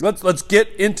Let's get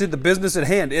into the business at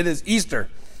hand. It is Easter.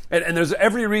 And there's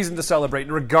every reason to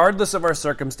celebrate, regardless of our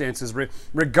circumstances,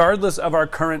 regardless of our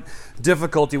current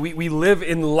difficulty. We live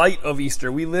in light of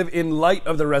Easter. We live in light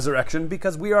of the resurrection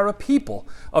because we are a people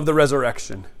of the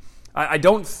resurrection. I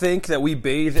don't think that we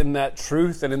bathe in that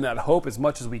truth and in that hope as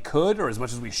much as we could or as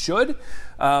much as we should.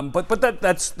 But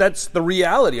that's the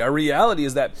reality. Our reality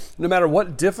is that no matter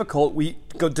what difficult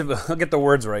I'll get the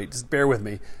words right, just bear with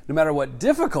me. No matter what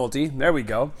difficulty, there we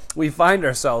go, we find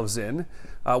ourselves in,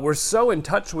 we're so in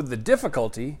touch with the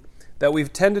difficulty that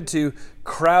we've tended to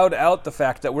crowd out the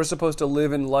fact that we're supposed to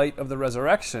live in light of the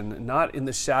resurrection, not in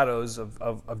the shadows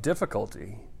of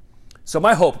difficulty. So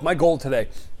my hope, my goal today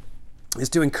is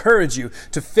to encourage you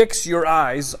to fix your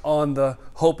eyes on the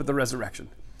hope of the resurrection,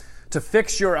 to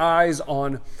fix your eyes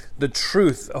on the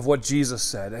truth of what Jesus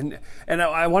said. And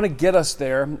I want to get us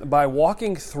there by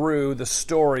walking through the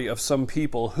story of some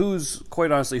people whose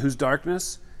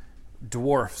darkness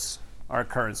dwarfs our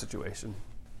current situation.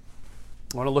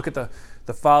 I want to look at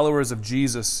the followers of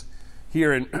Jesus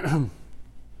here in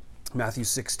Mark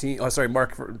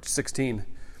 16.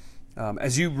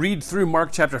 As you read through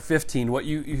Mark chapter 15, what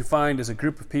you find is a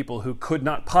group of people who could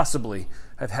not possibly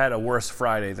have had a worse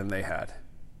Friday than they had,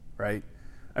 right?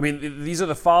 I mean, these are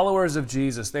the followers of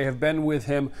Jesus. They have been with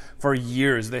him for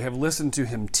years. They have listened to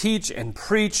him teach and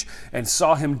preach and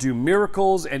saw him do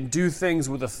miracles and do things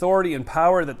with authority and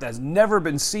power that has never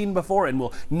been seen before and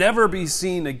will never be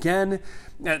seen again.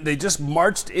 They just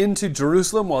marched into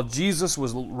Jerusalem while Jesus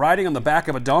was riding on the back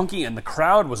of a donkey, and the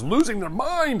crowd was losing their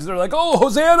minds. They're like, "Oh,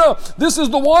 Hosanna! This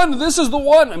is the one! This is the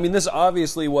one!" I mean, this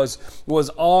obviously was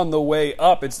on the way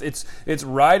up. It's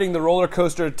riding the roller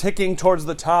coaster, ticking towards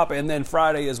the top, and then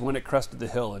Friday is when it crested the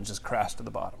hill and just crashed to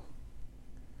the bottom.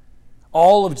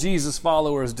 All of Jesus'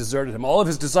 followers deserted him. All of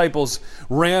his disciples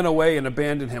ran away and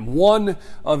abandoned him. One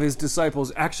of his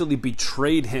disciples actually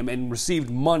betrayed him and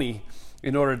received money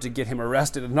in order to get him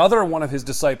arrested. Another one of his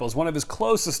disciples, one of his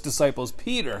closest disciples,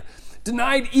 Peter,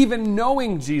 denied even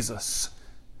knowing Jesus.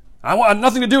 "I want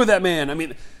nothing to do with that man." I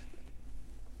mean,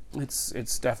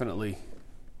 it's definitely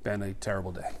been a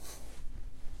terrible day.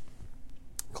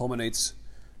 Culminates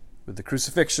with the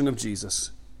crucifixion of Jesus,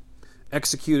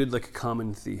 executed like a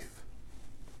common thief.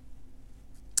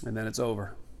 And then it's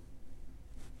over.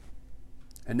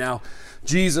 And now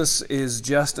Jesus is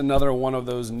just another one of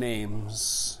those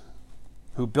names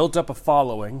who built up a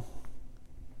following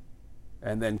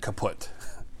and then kaput.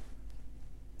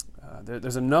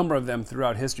 There's a number of them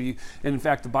throughout history. In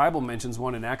fact, the Bible mentions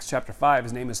one in Acts chapter 5.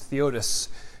 His name is Theudas.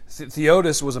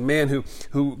 Theudas was a man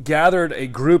who gathered a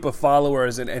group of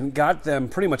followers and got them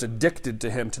pretty much addicted to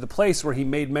him, to the place where he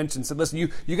made mention, said, "Listen,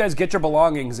 you guys get your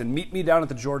belongings and meet me down at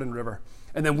the Jordan River.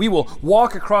 And then we will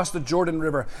walk across the Jordan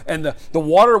River, and the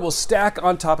water will stack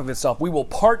on top of itself. We will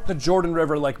part the Jordan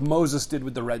River like Moses did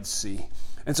with the Red Sea."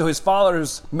 And so his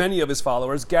followers, many of his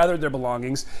followers, gathered their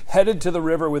belongings, headed to the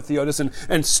river with Theudas,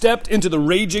 and stepped into the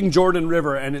raging Jordan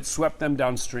River, and it swept them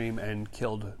downstream and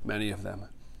killed many of them.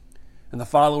 And the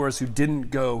followers who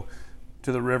didn't go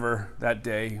to the river that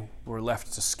day were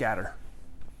left to scatter.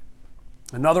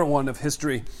 Another one of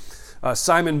history,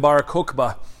 Simon Bar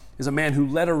Kokhba, is a man who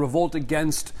led a revolt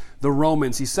against the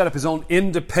Romans. He set up his own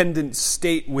independent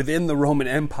state within the Roman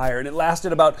Empire, and it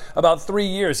lasted about 3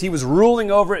 years. He was ruling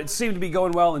over it. It seemed to be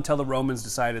going well until the Romans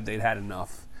decided they'd had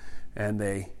enough, and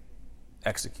they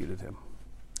executed him.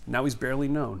 Now he's barely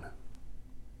known.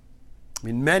 I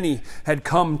mean, many had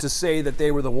come to say that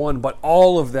they were the one, but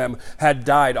all of them had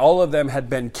died. All of them had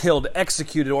been killed,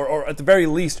 executed, or at the very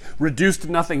least, reduced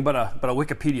to nothing but a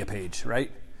Wikipedia page,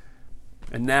 right?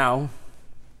 And now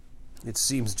it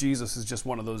seems Jesus is just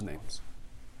one of those names.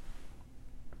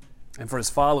 And for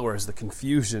his followers, the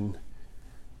confusion,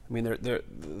 I mean,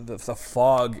 the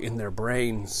fog in their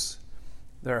brains,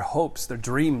 their hopes, their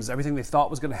dreams, everything they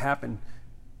thought was going to happen,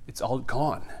 it's all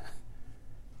gone.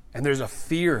 And there's a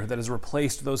fear that has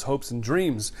replaced those hopes and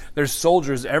dreams. There's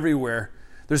soldiers everywhere.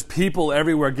 There's people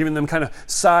everywhere giving them kind of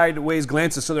sideways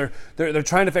glances. So they're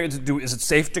trying to figure out, is it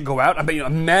safe to go out? I mean,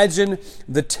 imagine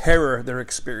the terror they're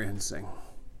experiencing.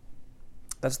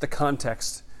 That's the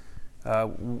context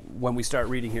when we start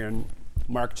reading here in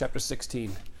Mark chapter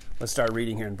 16. Let's start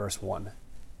reading here in verse 1.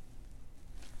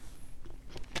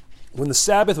 When the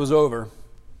Sabbath was over,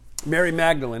 Mary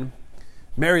Magdalene,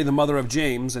 Mary the mother of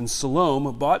James, and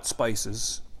Salome bought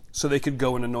spices so they could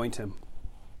go and anoint him.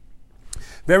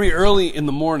 Very early in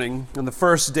the morning, on the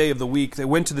first day of the week, they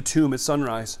went to the tomb at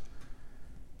sunrise.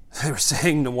 They were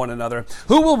saying to one another,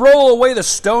 "Who will roll away the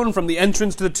stone from the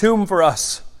entrance to the tomb for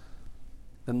us?"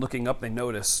 Then looking up, they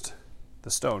noticed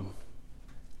the stone,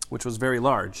 which was very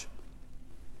large.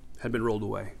 had been rolled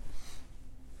away.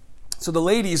 So the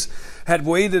ladies had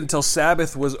waited until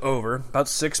Sabbath was over, about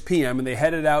 6 p.m., and they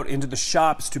headed out into the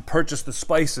shops to purchase the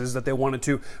spices that they wanted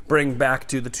to bring back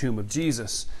to the tomb of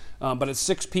Jesus. But at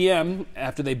 6 p.m.,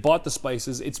 after they bought the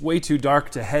spices, it's way too dark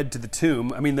to head to the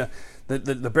tomb. I mean,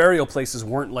 the burial places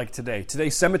weren't like today. Today,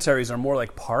 cemeteries are more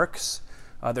like parks.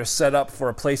 They're set up for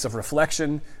a place of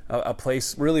reflection, a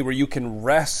place really where you can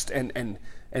rest and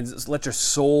let your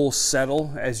soul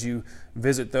settle as you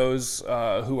visit those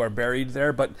who are buried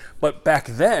there. But back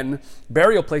then,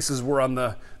 burial places were on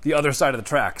the other side of the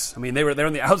tracks. I mean, they're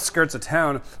in the outskirts of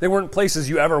town. They weren't places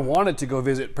you ever wanted to go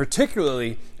visit,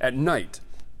 particularly at night.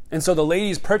 And so the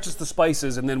ladies purchased the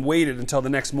spices and then waited until the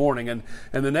next morning. And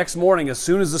the next morning, as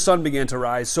soon as the sun began to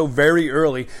rise, so very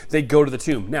early, they'd go to the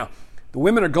tomb. Now, the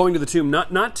women are going to the tomb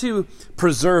not to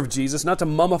preserve Jesus, not to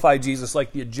mummify Jesus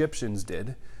like the Egyptians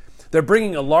did. They're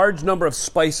bringing a large number of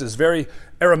spices, very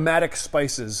aromatic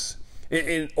spices,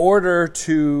 in order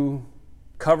to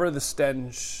cover the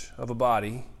stench of a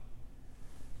body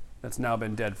that's now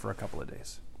been dead for a couple of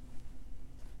days.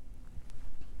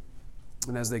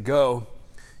 And as they go,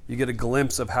 you get a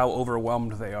glimpse of how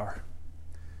overwhelmed they are.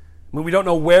 I mean, we don't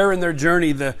know where in their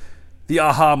journey the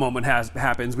aha moment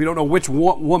happens. We don't know which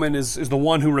woman is the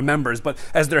one who remembers. But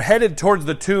as they're headed towards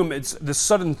the tomb, the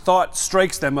sudden thought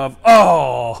strikes them of,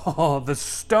 the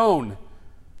stone.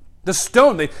 The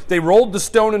stone. They rolled the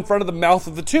stone in front of the mouth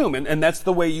of the tomb, and that's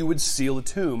the way you would seal a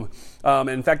tomb.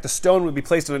 In fact, the stone would be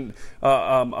placed it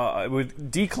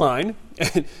would decline,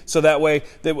 so that way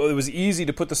it was easy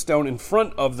to put the stone in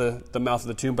front of the mouth of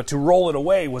the tomb, but to roll it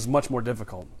away was much more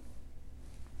difficult.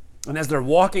 And as they're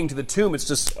walking to the tomb, it's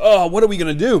just, what are we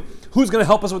going to do? Who's going to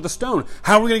help us with the stone?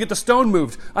 How are we going to get the stone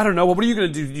moved? I don't know. Well, what are you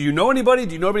going to do? Do you know anybody?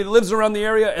 Do you know anybody that lives around the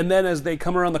area? And then as they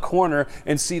come around the corner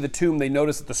and see the tomb, they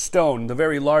notice that the stone, the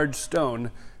very large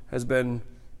stone, has been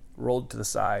rolled to the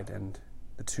side and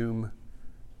the tomb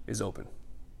is open.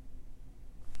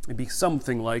 It'd be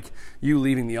something like you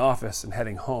leaving the office and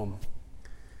heading home.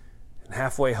 And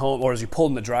halfway home, or as you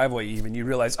pulled in the driveway even, you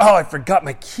realize, I forgot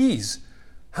my keys.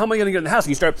 How am I going to get in the house? And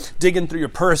you start digging through your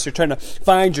purse. You're trying to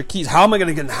find your keys. How am I going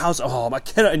to get in the house? I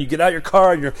cannot. And you get out of your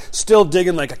car and you're still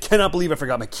digging like, I cannot believe I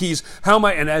forgot my keys. How am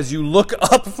I? And as you look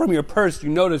up from your purse, you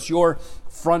notice your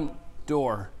front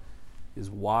door is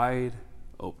wide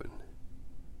open.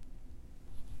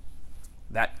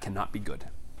 That cannot be good.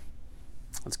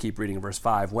 Let's keep reading in verse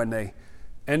 5. When they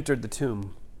entered the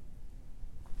tomb,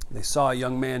 they saw a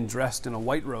young man dressed in a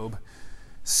white robe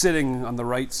sitting on the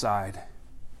right side.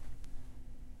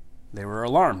 They were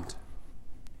alarmed.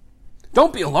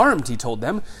 Don't be alarmed, he told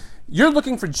them. You're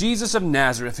looking for Jesus of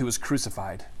Nazareth who was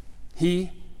crucified.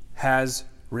 He has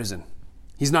risen.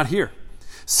 He's not here.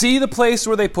 See the place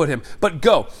where they put him. But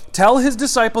go, tell his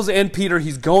disciples and Peter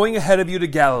he's going ahead of you to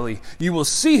Galilee. You will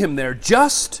see him there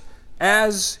just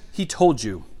as he told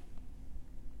you.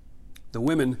 The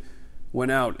women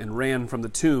went out and ran from the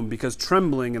tomb because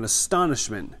trembling and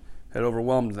astonishment had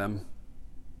overwhelmed them.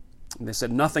 And they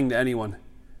said nothing to anyone,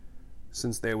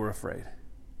 since they were afraid.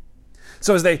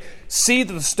 So as they see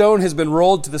that the stone has been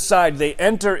rolled to the side, they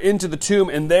enter into the tomb,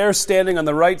 and there standing on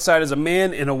the right side is a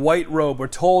man in a white robe. We're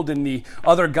told in the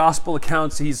other gospel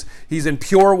accounts he's in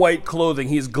pure white clothing.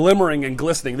 He's glimmering and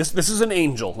glistening. This is an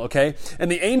angel, okay? And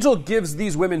the angel gives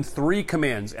these women 3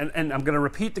 commands. And I'm going to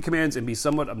repeat the commands and be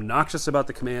somewhat obnoxious about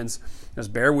the commands.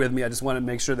 Just bear with me. I just want to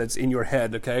make sure that's in your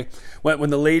head, okay? When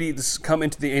the ladies come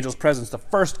into the angel's presence, the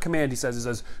first command he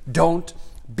says, don't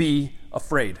be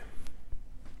afraid.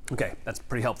 Okay, that's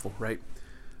pretty helpful, right?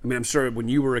 I mean, I'm sure when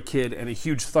you were a kid and a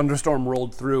huge thunderstorm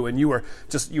rolled through and you were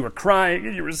crying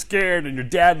and you were scared and your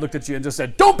dad looked at you and just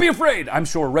said, don't be afraid. I'm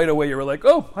sure right away you were like,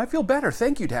 I feel better.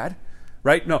 Thank you, Dad.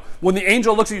 Right? No, when the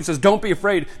angel looks at you and says, don't be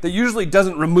afraid, that usually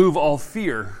doesn't remove all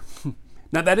fear.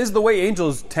 Now, that is the way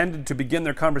angels tended to begin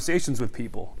their conversations with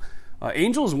people.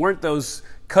 Angels weren't those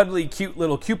cuddly, cute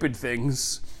little Cupid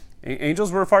things.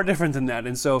 Angels were far different than that,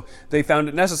 and so they found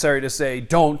it necessary to say,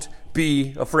 don't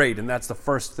be afraid. And that's the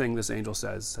first thing this angel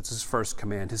says. That's his first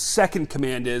command. His second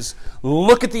command is,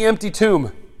 look at the empty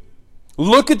tomb.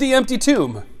 Look at the empty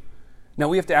tomb. Now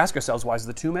we have to ask ourselves, why is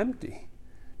the tomb empty?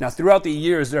 Now throughout the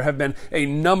years, there have been a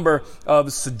number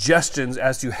of suggestions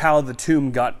as to how the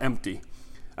tomb got empty.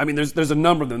 I mean, there's a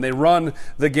number of them. They run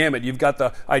the gamut. You've got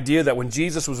the idea that when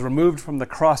Jesus was removed from the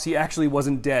cross, he actually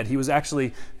wasn't dead. He was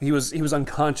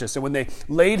unconscious. And when they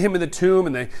laid him in the tomb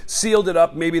and they sealed it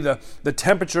up, maybe the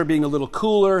temperature being a little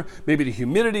cooler, maybe the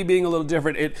humidity being a little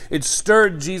different, it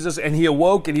stirred Jesus and he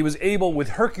awoke and he was able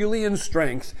with Herculean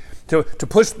strength to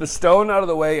push the stone out of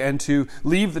the way and to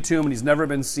leave the tomb, and he's never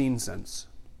been seen since.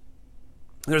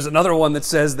 There's another one that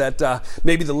says that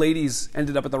maybe the ladies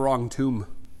ended up at the wrong tomb.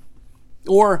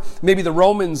 Or maybe the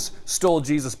Romans stole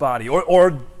Jesus' body.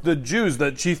 Or the Jews,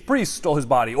 the chief priests, stole his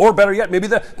body. Or better yet, maybe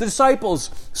the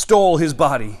disciples stole his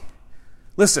body.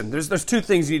 Listen, there's two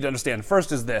things you need to understand.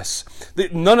 First is this.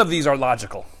 None of these are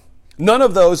logical. None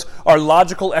of those are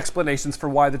logical explanations for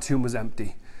why the tomb was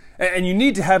empty. And you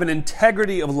need to have an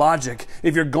integrity of logic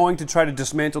if you're going to try to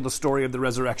dismantle the story of the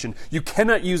resurrection. You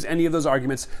cannot use any of those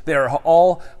arguments. They are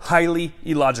all highly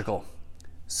illogical.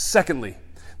 Secondly,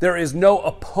 there is no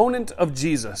opponent of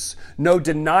Jesus, no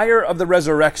denier of the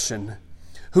resurrection,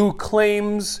 who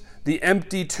claims the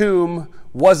empty tomb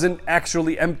wasn't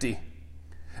actually empty.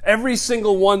 Every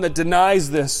single one that denies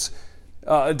this,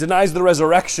 denies the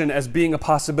resurrection as being a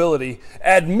possibility,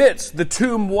 admits the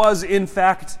tomb was in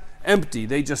fact empty.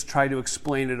 They just try to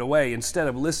explain it away instead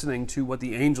of listening to what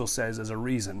the angel says as a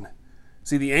reason.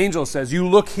 See, the angel says, you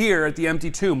look here at the empty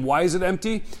tomb. Why is it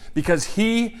empty? Because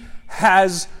he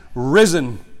has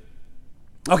risen.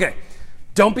 Okay,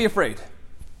 don't be afraid.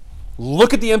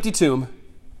 Look at the empty tomb.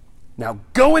 Now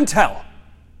go and tell.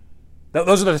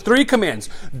 Those are the three commands.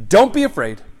 Don't be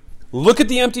afraid. Look at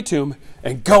the empty tomb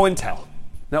and go and tell.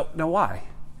 Now why?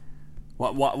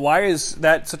 Why is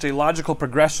that such a logical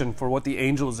progression for what the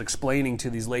angel is explaining to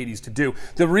these ladies to do?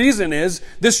 The reason is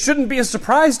this shouldn't be a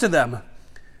surprise to them.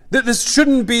 This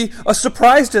shouldn't be a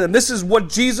surprise to them. This is what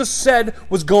Jesus said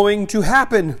was going to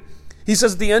happen. He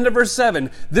says at the end of verse 7,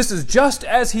 this is just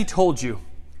as he told you.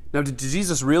 Now, did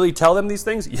Jesus really tell them these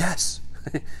things? Yes.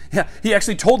 Yeah, he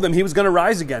actually told them he was going to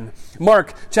rise again.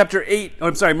 Mark chapter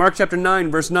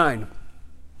 9, verse 9.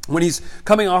 When he's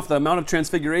coming off the Mount of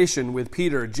Transfiguration with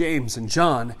Peter, James, and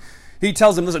John, he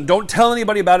tells them, listen, don't tell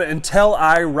anybody about it until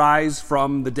I rise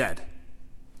from the dead.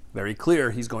 Very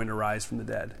clear he's going to rise from the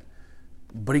dead.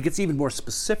 But he gets even more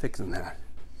specific than that.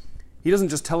 He doesn't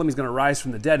just tell them he's going to rise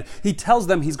from the dead. He tells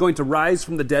them he's going to rise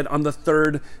from the dead on the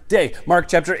third day. Mark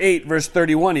chapter 8, verse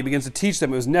 31, he begins to teach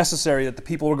them it was necessary that the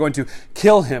people were going to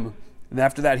kill him. And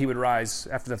after that, he would rise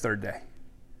after the third day.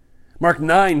 Mark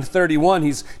 9:31,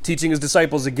 he's teaching his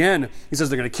disciples again. He says,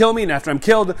 they're going to kill me, and after I'm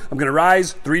killed, I'm going to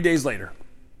rise 3 days later.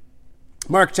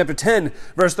 Mark chapter 10,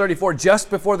 verse 34, just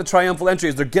before the triumphal entry,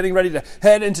 as they're getting ready to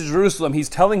head into Jerusalem, he's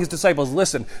telling his disciples,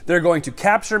 listen, they're going to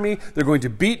capture me, they're going to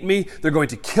beat me, they're going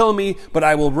to kill me, but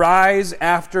I will rise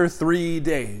after 3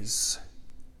 days.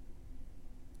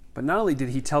 But not only did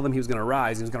he tell them he was going to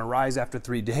rise after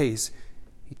 3 days,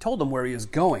 he told them where he is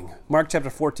going. Mark chapter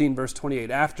 14, verse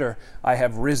 28, after I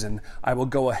have risen, I will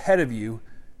go ahead of you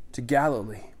to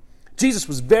Galilee. Jesus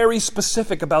was very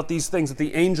specific about these things that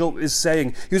the angel is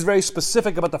saying. He was very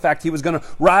specific about the fact he was going to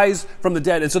rise from the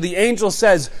dead. And so the angel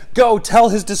says, go tell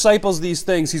his disciples these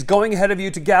things. He's going ahead of you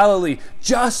to Galilee,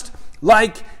 just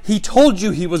like he told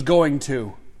you he was going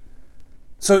to.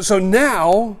 So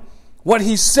now, what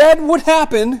he said would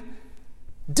happen,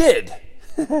 did.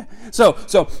 So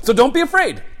don't be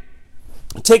afraid.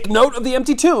 Take note of the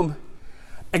empty tomb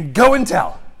and go and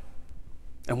tell.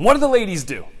 And what do the ladies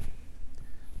do?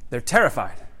 They're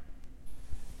terrified.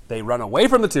 They run away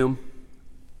from the tomb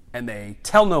and they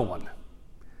tell no one.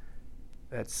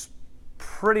 That's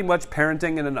pretty much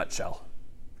parenting in a nutshell.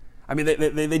 I mean,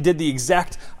 they did the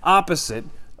exact opposite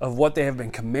of what they have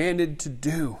been commanded to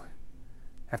do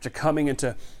after coming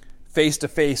into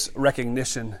face-to-face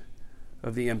recognition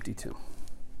of the empty tomb.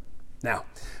 Now,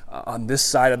 on this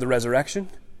side of the resurrection,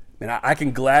 I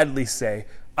can gladly say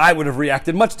I would have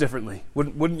reacted much differently.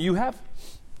 Wouldn't you have?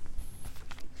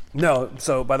 No.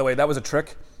 So, by the way, that was a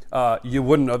trick. You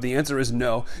wouldn't have. The answer is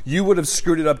no. You would have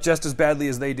screwed it up just as badly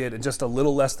as they did and just a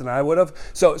little less than I would have.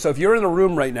 So if you're in a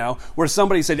room right now where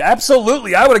somebody said,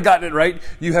 absolutely, I would have gotten it right,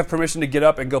 you have permission to get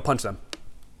up and go punch them.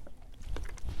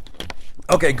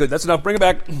 Okay, good. That's enough. Bring it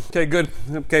back. Okay, good.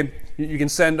 Okay, you can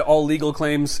send all legal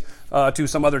claims to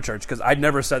some other church because I'd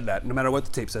never said that, no matter what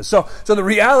the tape says. So the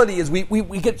reality is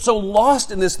we get so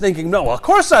lost in this thinking, no, of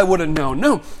course I would have known.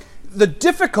 No. The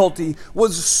difficulty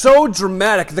was so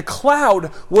dramatic. The cloud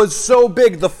was so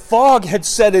big. The fog had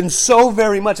set in so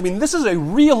very much. I mean, this is a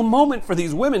real moment for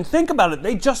these women. Think about it.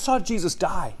 They just saw Jesus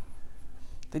die.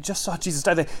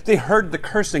 They heard the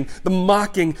cursing, the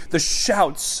mocking, the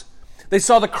shouts. They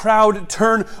saw the crowd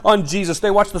turn on Jesus.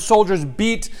 They watched the soldiers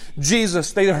beat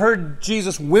Jesus. They heard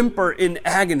Jesus whimper in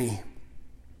agony.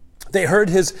 They heard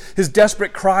his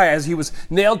desperate cry as he was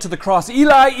nailed to the cross.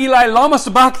 Eli, Eli, lama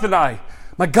sabachthani.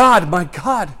 My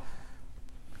God,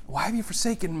 why have you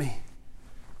forsaken me?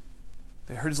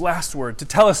 They heard his last word,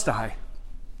 tetelestai,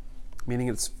 meaning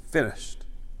it's finished.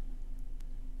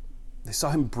 They saw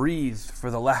him breathe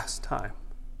for the last time.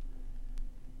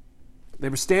 They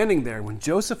were standing there when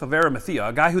Joseph of Arimathea,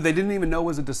 a guy who they didn't even know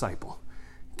was a disciple,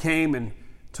 came and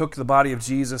took the body of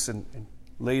Jesus and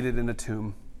laid it in a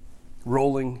tomb,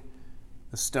 rolling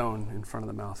the stone in front of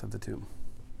the mouth of the tomb.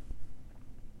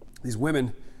 These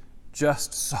women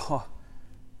just saw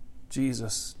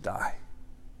Jesus die.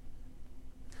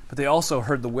 But they also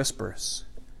heard the whispers.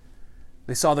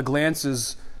 They saw the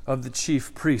glances of the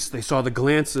chief priests. They saw the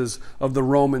glances of the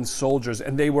Roman soldiers,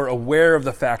 and they were aware of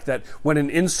the fact that when an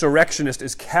insurrectionist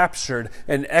is captured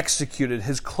and executed,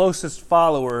 his closest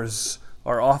followers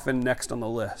are often next on the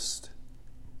list.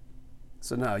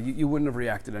 So no, you wouldn't have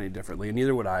reacted any differently, and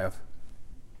neither would I have.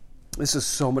 This is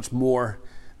so much more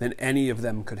than any of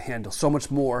them could handle, so much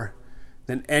more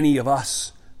than any of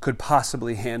us could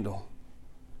possibly handle.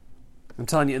 I'm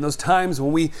telling you, in those times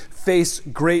when we face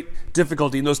great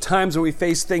difficulty, in those times when we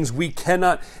face things we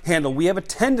cannot handle, we have a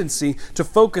tendency to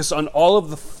focus on all of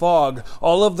the fog,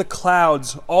 all of the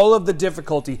clouds, all of the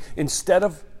difficulty, instead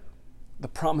of the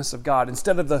promise of God,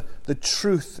 instead of the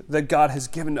truth that God has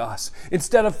given to us,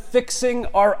 instead of fixing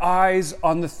our eyes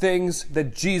on the things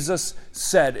that Jesus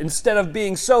said, instead of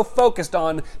being so focused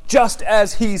on just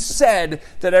as he said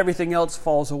that everything else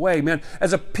falls away. Man,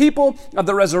 as a people of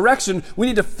the resurrection, we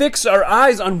need to fix our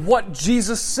eyes on what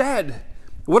Jesus said.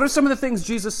 What are some of the things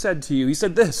Jesus said to you? He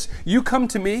said this: "You come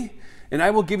to me, and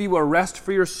I will give you a rest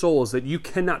for your souls that you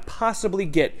cannot possibly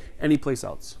get anyplace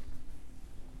else."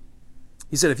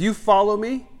 He said, if you follow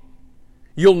me,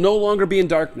 you'll no longer be in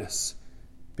darkness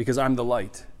because I'm the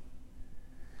light.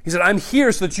 He said, I'm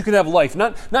here so that you can have life,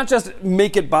 not just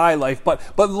make it by life,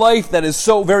 but life that is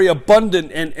so very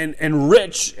abundant and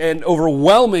rich and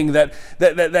overwhelming that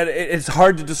it's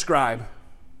hard to describe.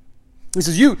 He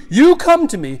says, you come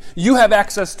to me, you have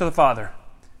access to the Father.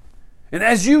 And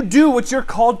as you do what you're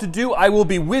called to do, I will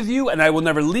be with you, and I will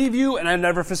never leave you, and I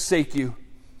never forsake you.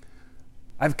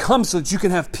 I've come so that you can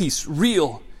have peace,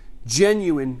 real,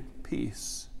 genuine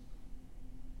peace.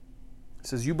 It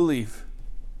says, you believe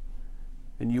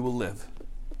and you will live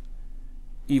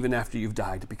even after you've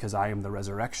died, because I am the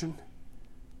resurrection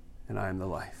and I am the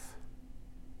life.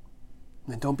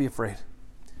 And don't be afraid.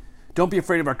 Don't be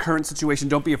afraid of our current situation.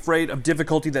 Don't be afraid of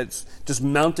difficulty that's just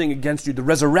mounting against you. The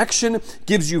resurrection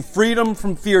gives you freedom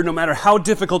from fear, no matter how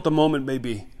difficult the moment may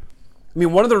be. I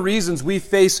mean, one of the reasons we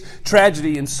face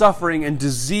tragedy and suffering and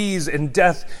disease and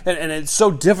death, and it's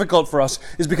so difficult for us,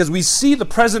 is because we see the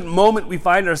present moment we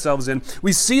find ourselves in.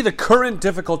 We see the current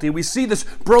difficulty. We see this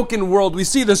broken world. We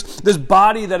see this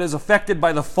body that is affected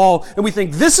by the fall, and we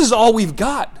think, this is all we've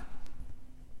got.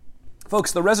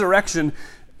 Folks, the resurrection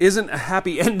isn't a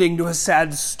happy ending to a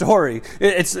sad story.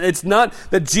 It's not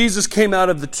that Jesus came out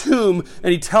of the tomb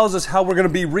and he tells us how we're going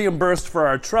to be reimbursed for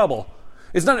our trouble.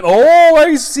 It's not, oh,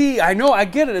 I see, I know, I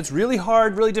get it. It's really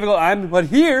hard, really difficult. But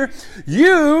here,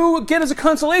 you get as a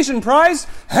consolation prize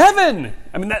heaven.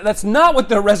 I mean, that's not what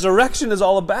the resurrection is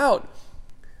all about.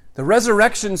 The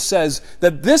resurrection says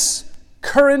that this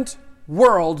current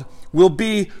world will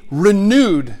be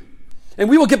renewed. And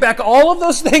we will get back all of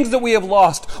those things that we have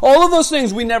lost, all of those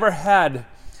things we never had.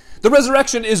 The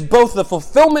resurrection is both the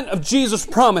fulfillment of Jesus'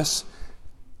 promise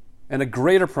and a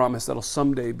greater promise that will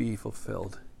someday be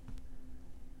fulfilled.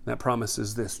 That promise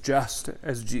is this: just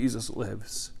as Jesus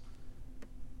lives,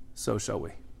 so shall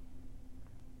we.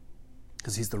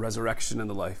 Because he's the resurrection and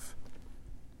the life.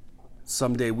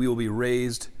 Someday we will be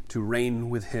raised to reign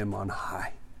with him on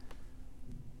high.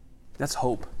 That's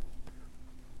hope.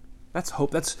 That's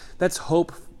hope. That's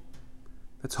hope.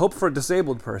 That's hope for a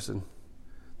disabled person,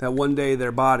 that one day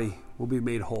their body will be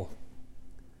made whole.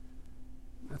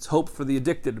 That's hope for the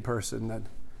addicted person, that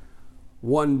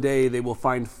one day they will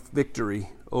find victory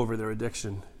over their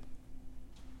addiction.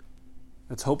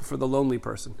 That's hope for the lonely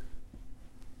person,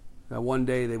 that one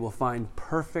day they will find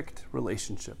perfect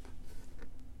relationship.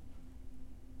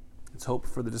 It's hope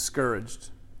for the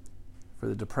discouraged, for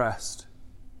the depressed.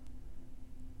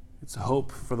 It's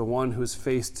hope for the one who has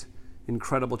faced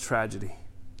incredible tragedy.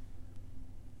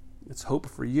 It's hope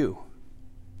for you.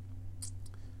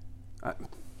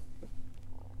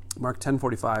 Mark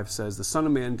 10:45 says, the Son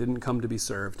of Man didn't come to be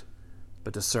served,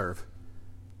 but to serve,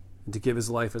 and to give his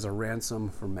life as a ransom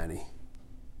for many.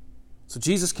 So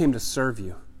Jesus came to serve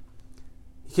you.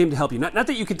 He came to help you. Not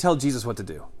that you can tell Jesus what to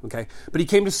do, okay? But he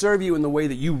came to serve you in the way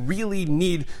that you really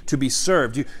need to be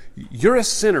served. You're a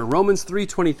sinner. Romans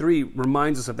 3:23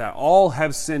 reminds us of that. All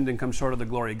have sinned and come short of the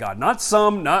glory of God. Not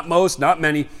some, not most, not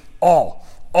many, all.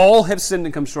 All have sinned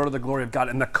and come short of the glory of God.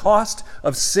 And the cost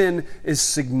of sin is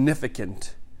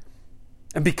significant.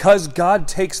 And because God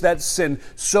takes that sin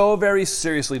so very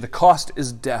seriously, the cost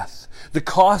is death. The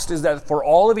cost is that for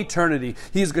all of eternity,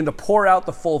 he is going to pour out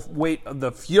the full weight of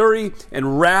the fury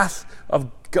and wrath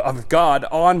of God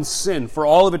on sin for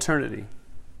all of eternity.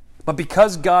 But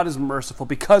because God is merciful,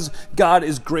 because God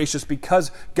is gracious,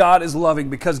 because God is loving,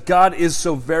 because God is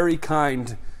so very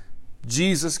kind,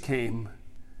 Jesus came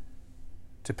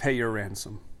to pay your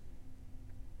ransom.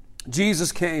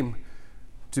 Jesus came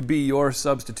to be your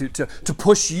substitute, to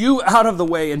push you out of the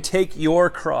way and take your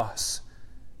cross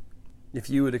if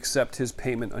you would accept his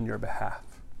payment on your behalf.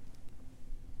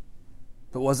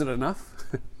 But was it enough?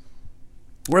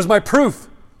 Where's my proof?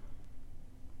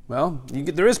 Well,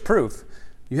 there is proof.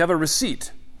 You have a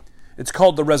receipt. It's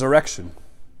called the resurrection.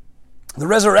 The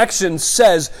resurrection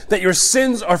says that your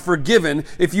sins are forgiven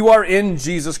if you are in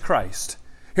Jesus Christ.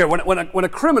 Here, when a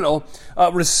criminal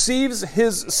receives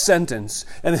his sentence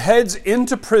and heads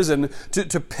into prison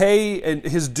to pay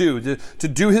his due, to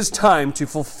do his time, to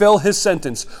fulfill his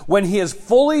sentence, when he has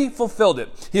fully fulfilled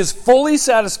it, he has fully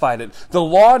satisfied it, the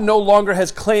law no longer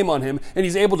has claim on him, and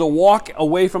he's able to walk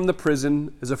away from the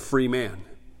prison as a free man.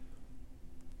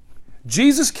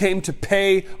 Jesus came to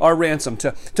pay our ransom,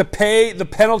 to pay the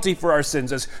penalty for our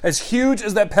sins, as huge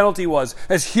as that penalty was,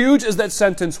 as huge as that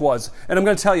sentence was. And I'm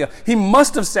going to tell you, he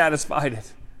must have satisfied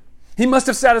it. He must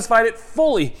have satisfied it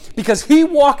fully, because he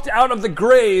walked out of the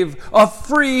grave a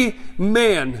free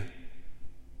man.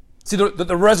 See,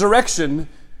 the resurrection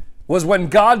was when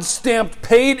God stamped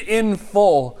paid in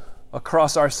full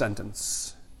across our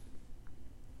sentence,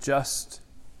 just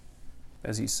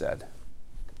as he said.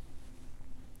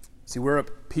 See, we're a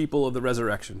people of the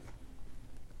resurrection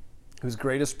whose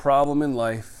greatest problem in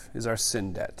life is our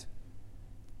sin debt.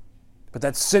 But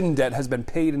that sin debt has been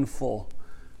paid in full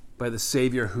by the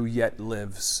Savior who yet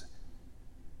lives.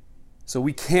 So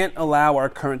we can't allow our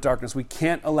current darkness, we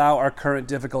can't allow our current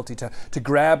difficulty to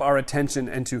grab our attention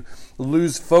and to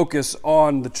lose focus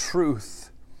on the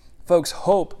truth. Folks,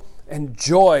 hope and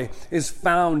joy is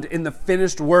found in the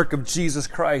finished work of Jesus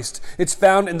Christ. It's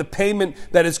found in the payment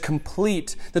that is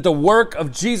complete, that the work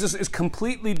of Jesus is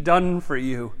completely done for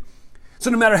you. So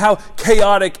no matter how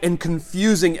chaotic and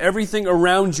confusing everything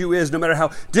around you is, no matter how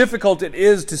difficult it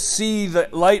is to see the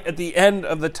light at the end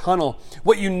of the tunnel,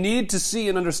 what you need to see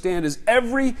and understand is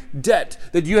every debt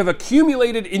that you have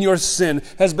accumulated in your sin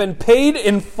has been paid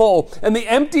in full, and the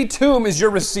empty tomb is your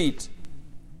receipt.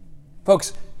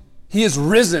 Folks, he is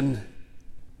risen,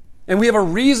 and we have a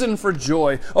reason for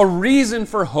joy, a reason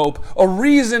for hope, a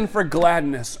reason for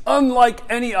gladness, unlike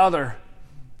any other.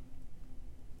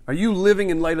 Are you living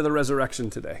in light of the resurrection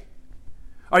today?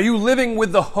 Are you living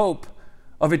with the hope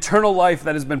of eternal life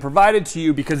that has been provided to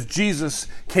you because Jesus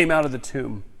came out of the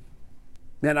tomb?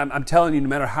 Man, I'm telling you, no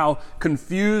matter how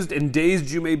confused and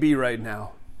dazed you may be right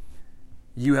now,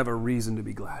 you have a reason to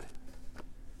be glad.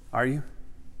 Are you?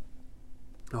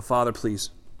 Now, Father,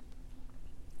 please,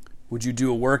 would you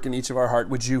do a work in each of our heart?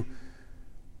 Would you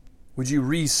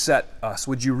reset us?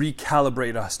 Would you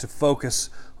recalibrate us to focus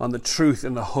on the truth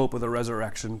and the hope of the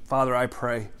resurrection? Father, I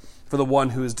pray for the one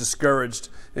who is discouraged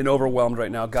and overwhelmed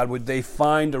right now. God, would they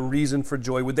find a reason for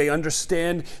joy? Would they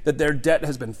understand that their debt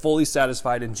has been fully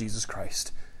satisfied in Jesus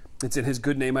Christ? It's in his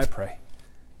good name I pray.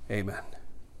 Amen.